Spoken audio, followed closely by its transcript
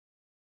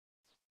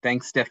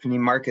Thanks, Stephanie.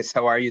 Marcus,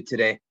 how are you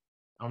today?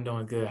 I'm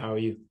doing good. How are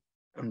you?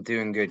 I'm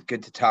doing good.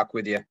 Good to talk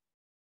with you.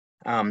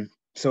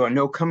 So I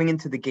know coming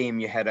into the game,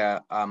 you had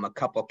a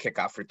couple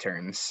kickoff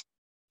returns,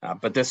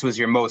 but this was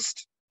your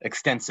most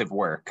extensive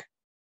work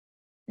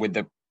with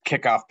the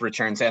kickoff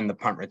returns and the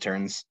punt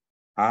returns.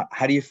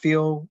 How do you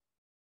feel,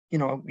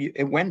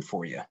 it went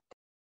for you?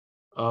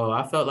 Oh,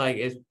 I felt like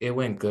it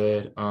went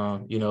good.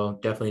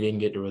 Definitely didn't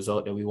get the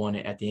result that we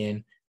wanted at the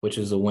end, which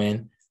was a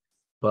win.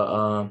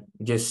 But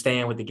just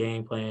staying with the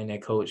game plan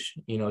that coach,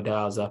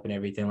 dials up and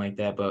everything like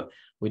that. But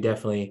we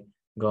definitely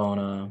going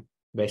to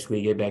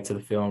basically get back to the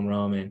film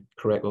room and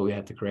correct what we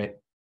have to correct.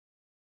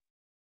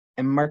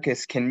 And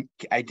Marcus,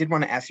 I did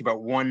want to ask you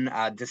about one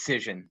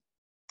decision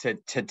to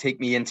take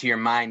me into your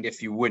mind,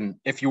 if you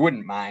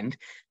wouldn't mind.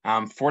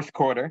 Fourth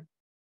quarter,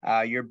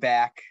 you're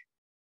back.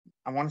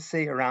 I want to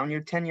say around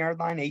your 10-yard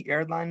line,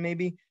 8-yard line,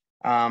 maybe.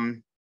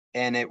 And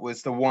it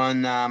was the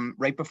one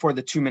right before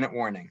the 2-minute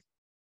warning.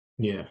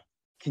 Yeah.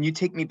 Can you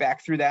take me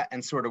back through that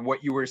and sort of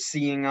what you were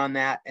seeing on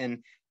that and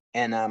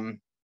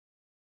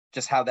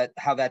just how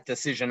that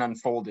decision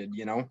unfolded,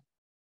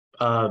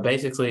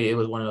 Basically, it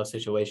was one of those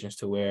situations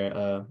to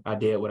where I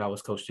did what I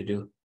was coached to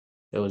do.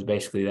 It was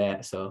basically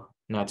that. So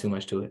not too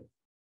much to it.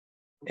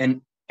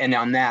 And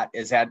on that,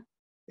 is there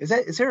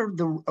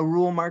a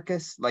rule,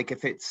 Marcus? Like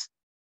if it's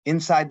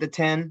inside the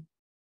 10,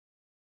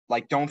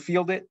 like don't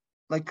field it?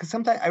 Like, because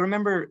sometimes I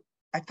remember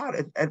I thought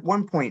at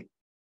one point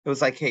it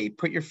was like, hey,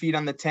 put your feet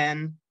on the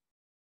 10.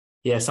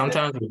 Yeah,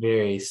 sometimes it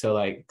varies. So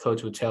like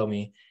coach would tell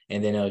me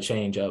and then it'll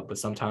change up, but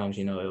sometimes,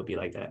 it'll be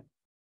like that.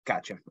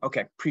 Gotcha.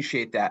 Okay.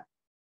 Appreciate that.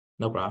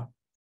 No problem.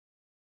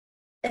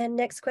 And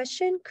next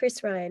question,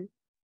 Chris Ryan.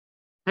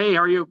 Hey, how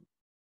are you?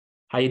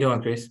 How you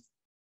doing, Chris?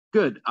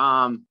 Good.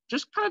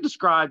 Just kind of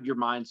describe your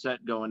mindset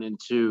going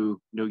into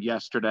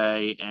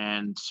yesterday,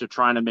 and so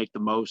trying to make the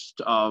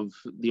most of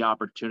the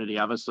opportunity.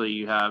 Obviously,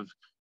 you have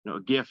a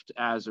gift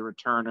as a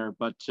returner,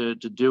 but to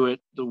do it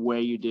the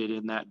way you did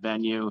in that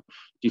venue, do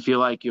you feel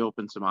like you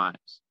opened some eyes?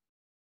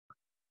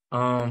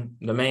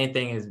 The main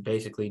thing is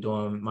basically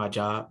doing my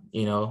job,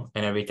 and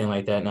everything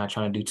like that, not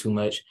trying to do too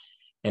much.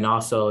 And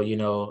also,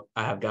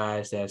 I have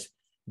guys that's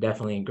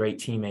definitely great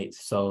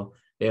teammates. So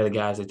they're the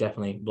guys that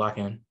definitely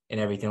blocking and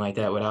everything like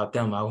that. Without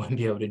them, I wouldn't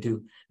be able to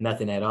do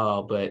nothing at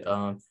all. But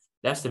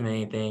that's the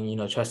main thing,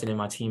 trusting in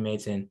my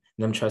teammates and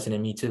them trusting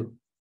in me too.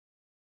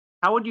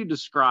 How would you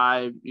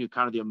describe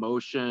kind of the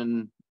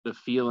emotion, the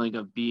feeling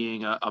of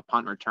being a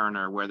punt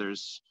returner, where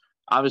there's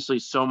obviously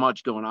so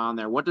much going on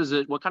there? What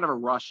kind of a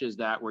rush is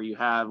that, where you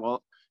have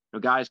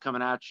guys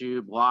coming at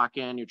you,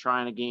 blocking, you're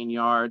trying to gain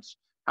yards?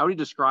 How would you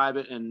describe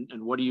it, and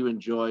what do you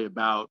enjoy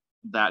about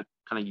that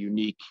kind of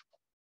unique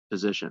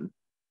position?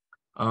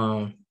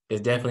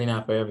 It's definitely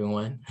not for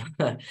everyone.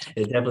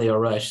 It's definitely a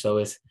rush. So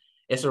it's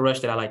a rush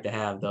that I like to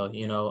have, though.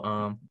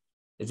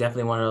 It's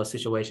definitely one of those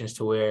situations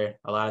to where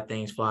a lot of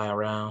things fly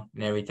around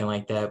and everything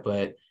like that.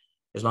 But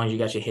as long as you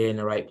got your head in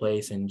the right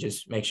place and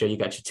just make sure you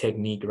got your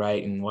technique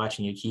right and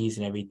watching your keys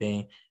and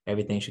everything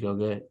should go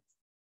good.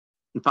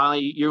 And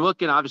finally, you're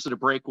looking obviously to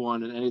break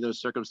one in any of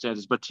those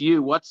circumstances. But to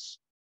you, what's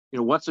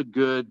a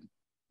good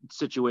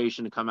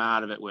situation to come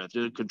out of it with?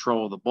 Is it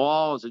control the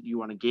ball? Is it you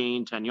want to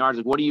gain 10 yards?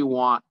 Like, what do you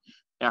want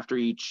after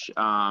each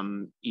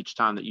time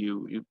that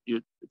you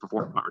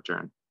perform a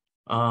return?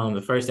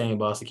 The first thing,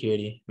 ball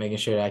security, making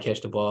sure that I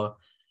catch the ball.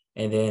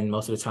 And then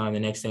most of the time, the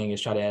next thing is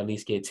try to at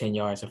least get 10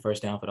 yards and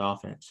first down for the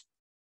offense.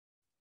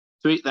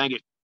 Sweet. Thank you.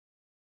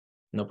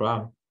 No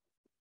problem.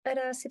 I'd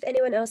ask if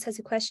anyone else has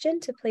a question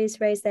to please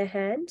raise their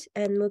hand,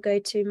 and we'll go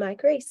to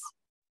Mike Reese.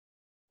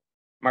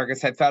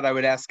 Marcus, I thought I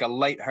would ask a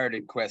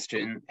lighthearted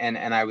question, and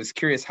I was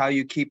curious how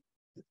you keep,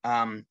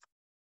 how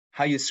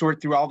you sort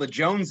through all the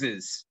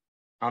Joneses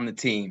on the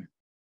team.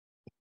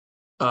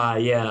 A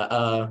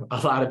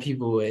lot of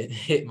people would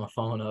hit my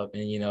phone up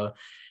and,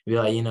 be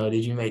like,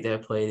 did you make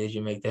that play? Did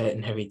you make that?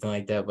 And everything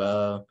like that.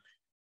 But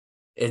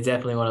it's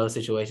definitely one of those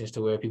situations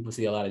to where people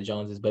see a lot of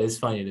Joneses, but it's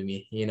funny to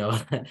me,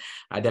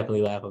 I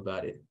definitely laugh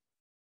about it.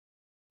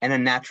 And a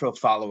natural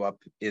follow-up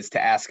is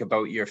to ask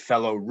about your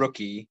fellow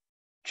rookie,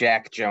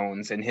 Jack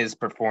Jones, and his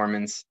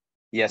performance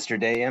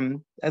yesterday.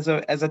 And as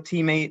a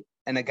teammate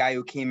and a guy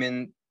who came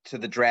in to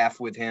the draft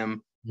with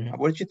him,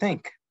 what did you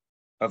think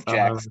of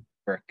Jack's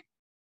work?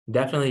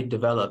 Definitely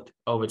developed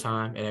over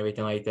time and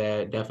everything like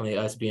that. Definitely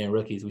us being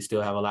rookies, we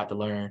still have a lot to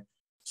learn.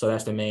 So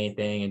that's the main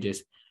thing, and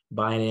just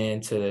buying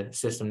into the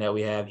system that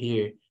we have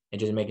here and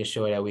just making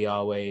sure that we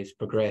always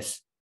progress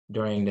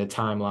during the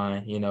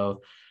timeline,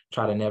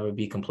 try to never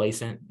be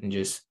complacent and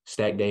just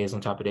stack days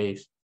on top of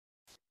days.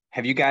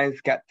 Have you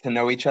guys got to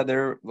know each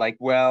other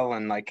well,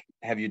 and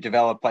have you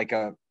developed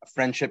a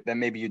friendship that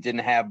maybe you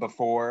didn't have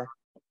before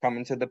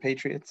coming to the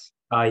Patriots?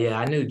 Yeah,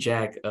 I knew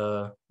Jack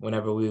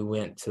whenever we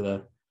went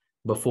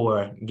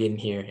before getting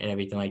here and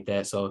everything like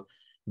that. So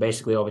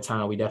basically over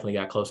time, we definitely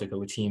got closer because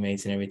we're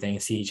teammates and everything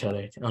and see each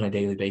other on a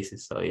daily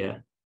basis. So, yeah.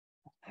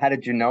 How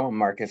did you know him,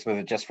 Marcus? Was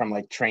it just from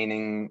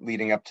training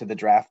leading up to the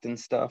draft and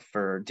stuff,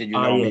 or did you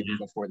know him even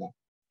before that?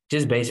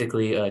 Just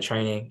basically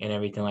training and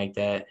everything like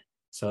that.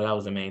 So that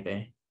was the main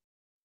thing.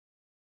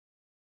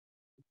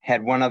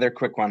 Had one other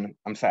quick one.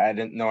 I'm sorry,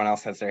 no one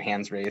else has their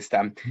hands raised.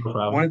 No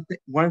problem.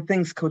 One of the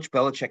things Coach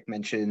Belichick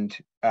mentioned,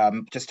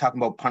 just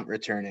talking about punt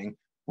returning,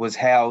 was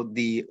how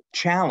the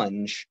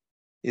challenge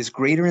is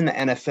greater in the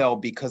NFL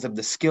because of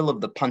the skill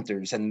of the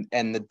punters and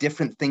the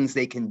different things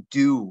they can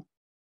do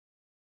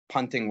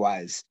punting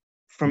wise.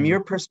 From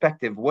your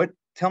perspective,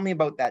 tell me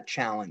about that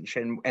challenge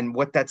and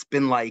what that's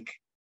been like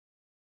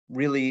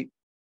really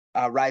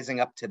rising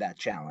up to that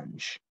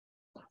challenge.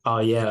 Oh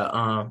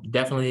yeah,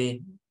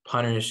 definitely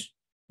punters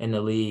in the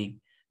league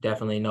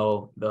definitely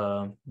know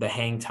the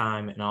hang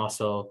time and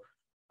also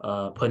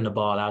putting the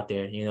ball out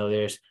there. You know,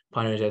 there's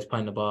punters that's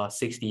putting the ball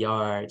 60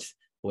 yards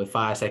with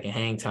 5-second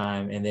hang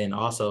time, and then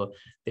also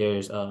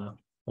there's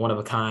one of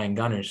a kind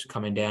gunners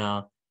coming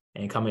down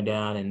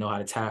and know how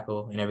to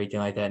tackle and everything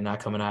like that, not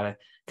coming out of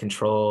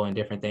control and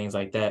different things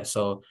like that.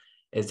 So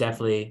it's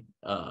definitely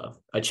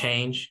a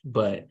change,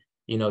 but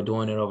you know,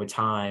 doing it over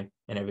time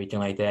and everything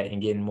like that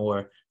and getting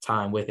more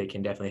time with it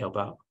can definitely help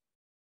out.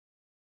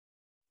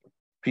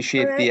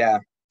 Appreciate the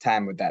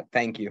time with that.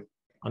 Thank you.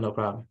 Oh, no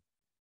problem.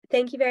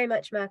 Thank you very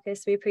much,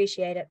 Marcus. We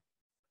appreciate it.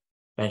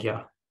 Thank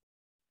you.